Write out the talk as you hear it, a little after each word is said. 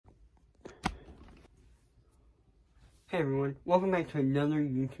Hey everyone, welcome back to another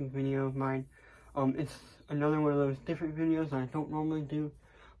YouTube video of mine. It's another one of those different videos that I don't normally do,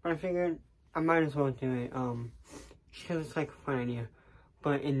 but I figured I might as well do it, just because it's like a fun idea.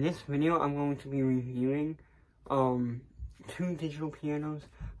 But in this video, I'm going to be reviewing, 2 digital pianos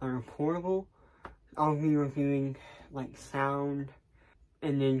that are portable. I'll be reviewing, like, sound,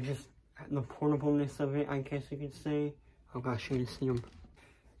 and then just the portableness of it, I guess you could say. Oh gosh, you can see them.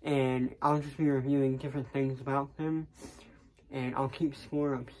 And I'll just be reviewing different things about them, and I'll keep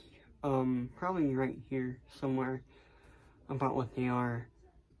score up, probably right here somewhere, about what they are.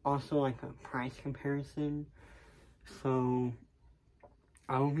 Also, like a price comparison. So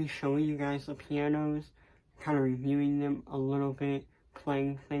I will be showing you guys the pianos, kind of reviewing them a little bit,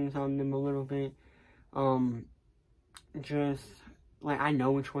 playing things on them a little bit. Just like, I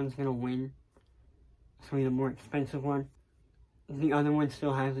know which one's gonna win. It's gonna be the more expensive one. The other one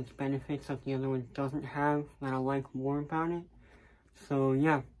still has its benefits that the other one doesn't have, that I like more about it. So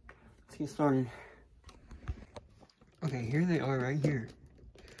yeah, let's get started. Okay, here they are right here.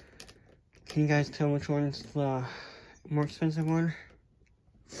 Can you guys tell which one's the more expensive one?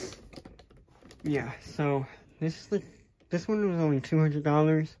 Yeah, so this one was only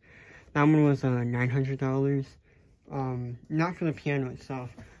 $200. That one was $900. Not for the piano itself.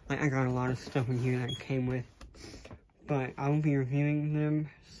 Like, I got a lot of stuff in here that it came with. But I will be reviewing them.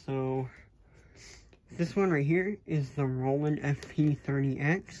 So this one right here is the Roland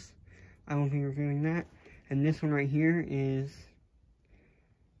Fp-30X. I will be reviewing that. And this one right here is,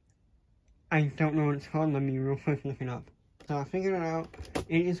 I don't know what it's called. Let me real quick look it up. So I figured it out.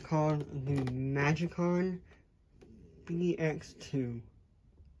 It is called the MAGICON BX2.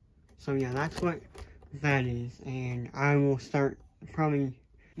 So yeah, that's what that is. And I will start probably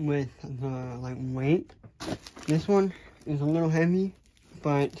with the like weight. This one is a little heavy,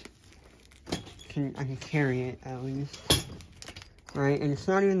 but I can carry it at least. Right, and it's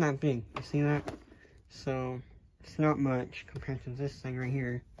not even that big. You see that? So it's not much compared to this thing right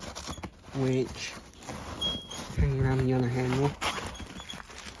here, which hang around the other handle.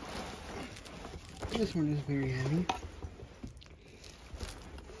 This one is very heavy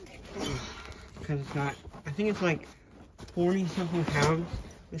because it's got, I think it's like 40-something pounds,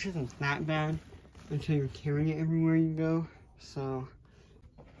 which isn't that bad until you're carrying it everywhere you go. So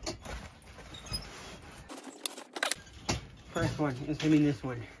first one is gonna be this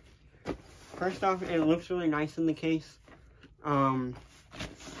one. First off, it looks really nice in the case.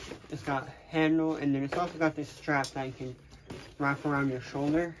 It's got handle, and then it's also got this strap that you can wrap around your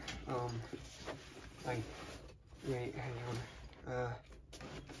shoulder. Like, wait, hang on.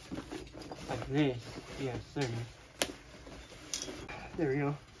 Like this. Yes, there we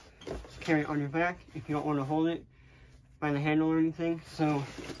go. Just carry it on your back if you don't want to hold it by the handle or anything. So,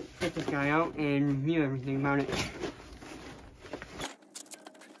 get this guy out and review everything about it.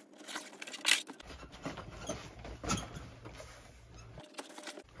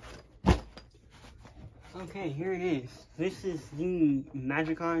 Okay, here it is. This is the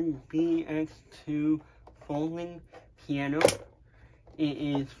MAGICON BX2 folding piano. It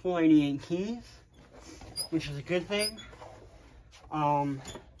is full 88 keys, which is a good thing.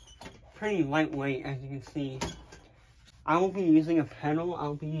 Pretty lightweight, as you can see. I will be using a pedal.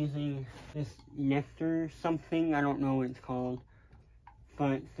 I'll be using this Nectar something. I don't know what it's called.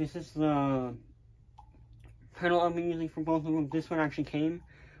 But this is the pedal I'll be using for both of them. This one actually came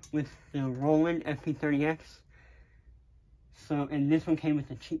with the Roland Fp-30X. So, and this one came with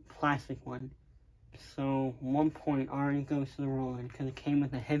the cheap plastic one. So 1 point already goes to the Roland because it came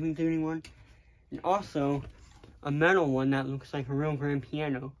with a heavy duty one. And also a metal one that looks like a real grand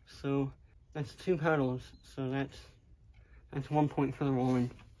piano. So that's 2 pedals. So that's 1 point for the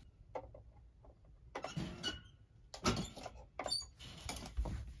Roland.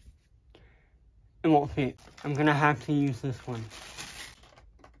 It won't fit. I'm gonna have to use this one.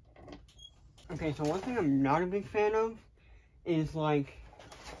 Okay, so one thing I'm not a big fan of is like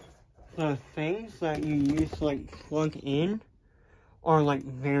the things that you use to like plug in are like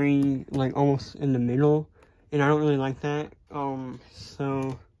very like almost in the middle, and I don't really like that.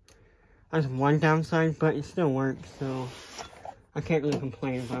 So that's one downside, but it still works, so I can't really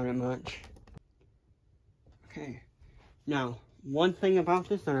complain about it much. Okay, now one thing about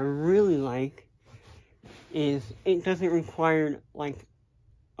this that I really like is it doesn't require like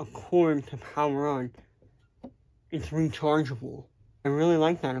a cord to power on. It's rechargeable. I really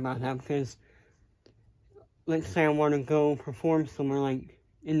like that about that because let's say I want to go perform somewhere like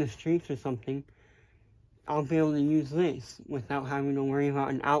in the streets or something, I'll be able to use this without having to worry about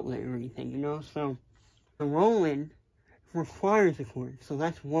an outlet or anything, you know? So the Roland requires a cord, so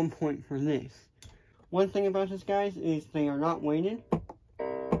that's 1 point for this. One thing about this, guys, is they are not weighted.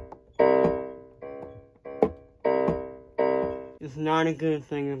 It's not a good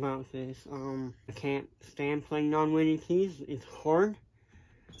thing about this. I can't stand playing non-weighted keys. It's hard.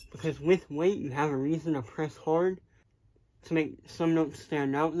 Because with weight, you have a reason to press hard to make some notes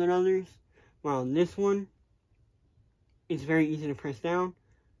stand out than others. While this one, it's very easy to press down.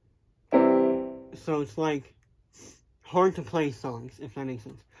 So it's like hard to play songs, if that makes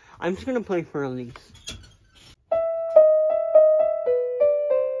sense. I'm just gonna play for Elise.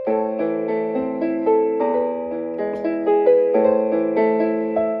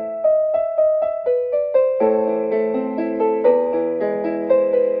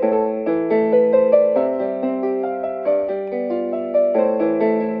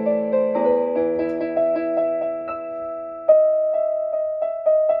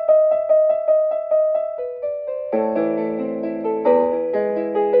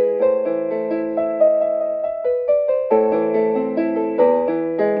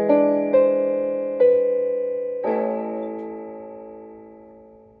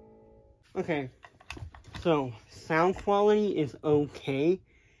 Okay, so sound quality is okay.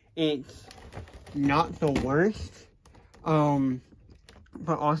 It's not the worst.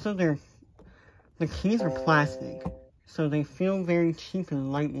 But also the keys are plastic, so they feel very cheap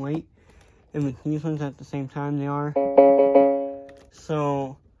and lightweight. And with these ones at the same time, they are.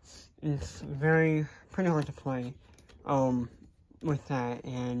 So it's pretty hard to play with that.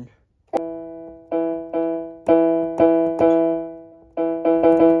 And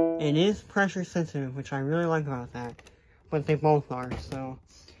it is pressure sensitive, which I really like about that, but they both are. So,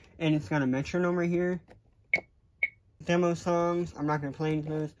 and it's got a metronome right here. Demo songs, I'm not gonna play into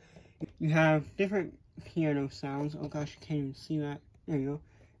those. You have different piano sounds. Oh gosh, you can't even see that. There you go.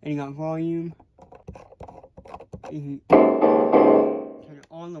 And you got volume. You can turn it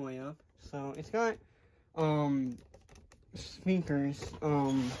all the way up. So it's got speakers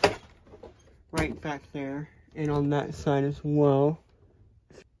right back there and on that side as well.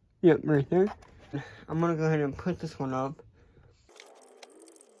 Yep, right there. I'm gonna go ahead and put this one up.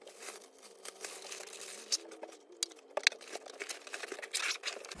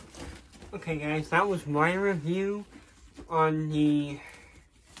 Okay guys, that was my review on the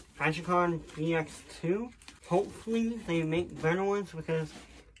MAGICON VX2. Hopefully they make better ones, because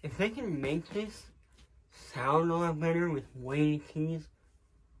if they can make this sound a lot better with weighted keys,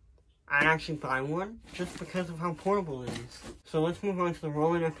 I'd actually buy one, just because of how portable it is. So let's move on to the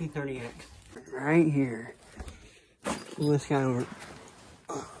Roland Fp-30X. Right here. Pull this guy over.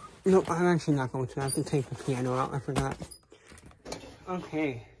 Nope, I'm actually not going to. I have to take the piano out, I forgot.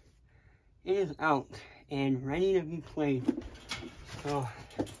 Okay. It is out and ready to be played. So,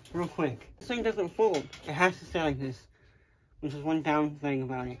 real quick. This thing doesn't fold. It has to stay like this, which is one down thing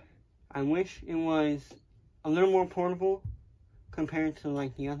about it. I wish it was a little more portable compared to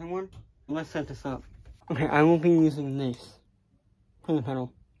like the other one. Let's set this up. Okay, I will be using this for the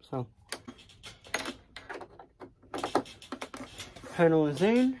pedal. So, pedal is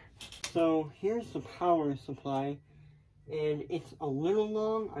in. So here's the power supply, and it's a little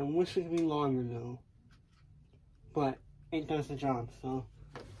long. I wish it could be longer though, but it does the job. So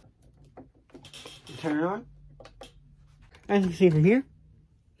turn it on. As you can see from here,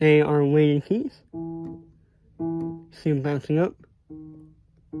 they are weighted keys. See them bouncing up.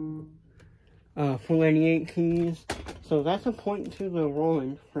 Full 88 keys. So that's a point to the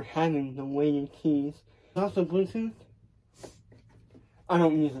Roland for having the weighted keys. There's also Bluetooth. I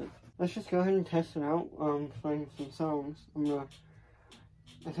don't use it. Let's just go ahead and test it out. Playing some songs.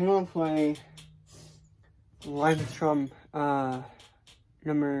 I think I'll play Live is Trump,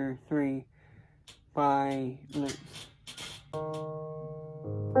 number 3 by Lips.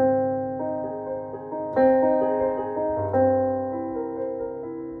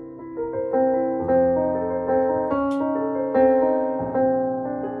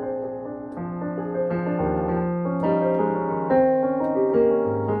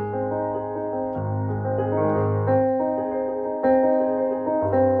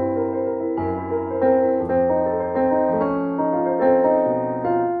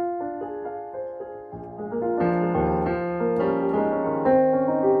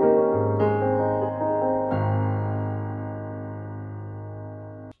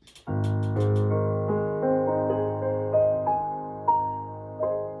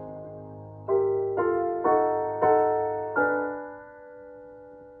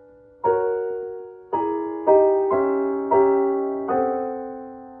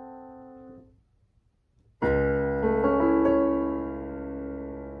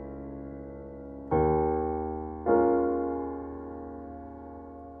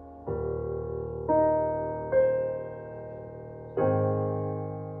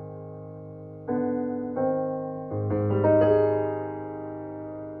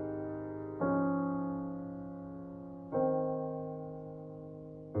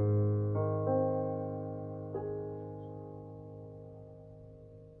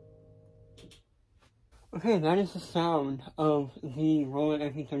 Okay, that is the sound of the Roland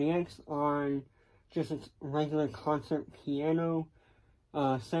Fp-30X on just its regular concert piano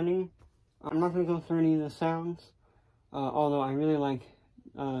setting. I'm not going to go through any of the sounds, although I really like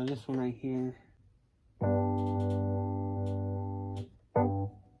this one right here.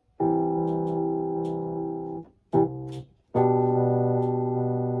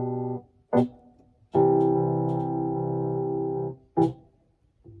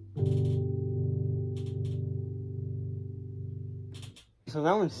 So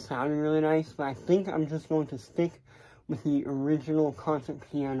that one sounded really nice, but I think I'm just going to stick with the original concert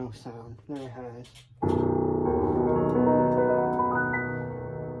piano sound that it has.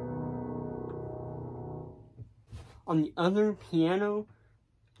 On the other piano,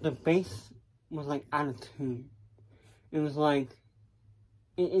 the bass was like out of tune. It was like,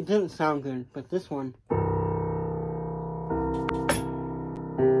 it didn't sound good, but this one,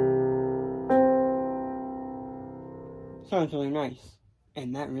 sounds really nice,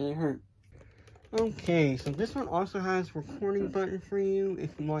 and that really hurt. Okay, so this one also has recording button for you if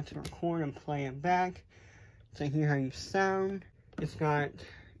you want to record and play it back to hear how you sound. It's got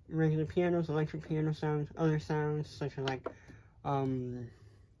regular pianos, electric piano sounds, other sounds such as like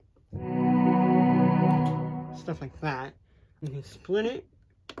stuff like that. You can split it.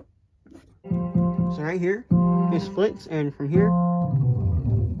 So right here, it splits, and from here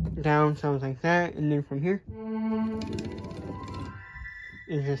down sounds like that, and then from here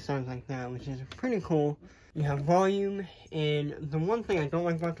it just sounds like that, which is pretty cool. You have volume, and the one thing I don't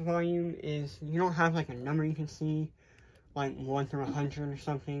like about the volume is you don't have like a number you can see, like 1 through 100 or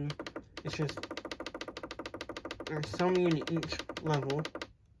something. It's just, there's so many in each level.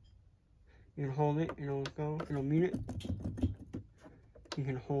 You can hold it, and it'll go, it'll mute it. You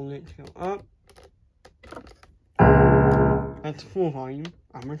can hold it to go up. That's full volume.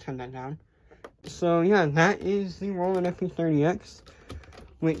 I'm gonna turn that down. So yeah, that is the Roland Fp-30X,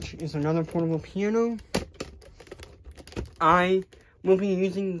 which is another portable piano. I will be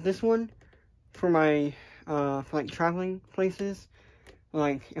using this one for my, for like traveling places.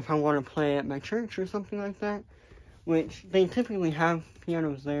 Like if I want to play at my church or something like that, which they typically have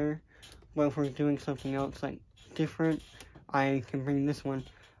pianos there. But if we're doing something else like different, I can bring this one.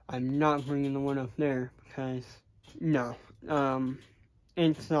 I'm not bringing the one up there because, no,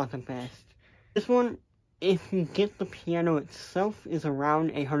 it's not the best. This one, if you get the piano itself, is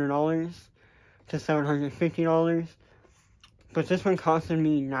around $800 to $750. But this one costed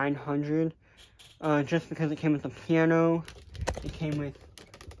me $900, just because it came with the piano. It came with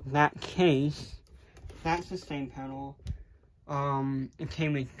that case, that sustain panel. It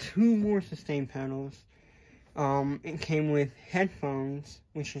came with 2 more sustain panels. It came with headphones,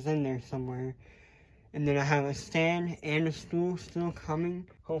 which is in there somewhere. And then I have a stand and a stool still coming.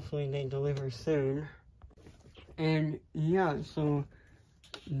 Hopefully they deliver soon. And yeah, so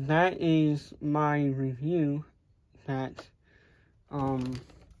that is my review that I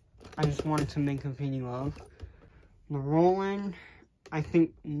just wanted to make a video of. The Roland, I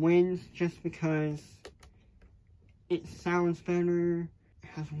think, wins just because it sounds better, it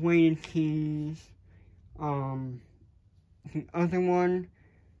has weighted keys. The other one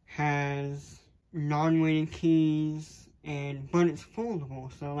has non-weighted keys, but it's foldable,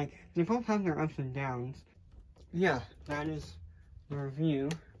 so like they both have their ups and downs. Yeah, that is the review,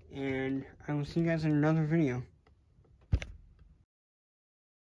 and I will see you guys in another video.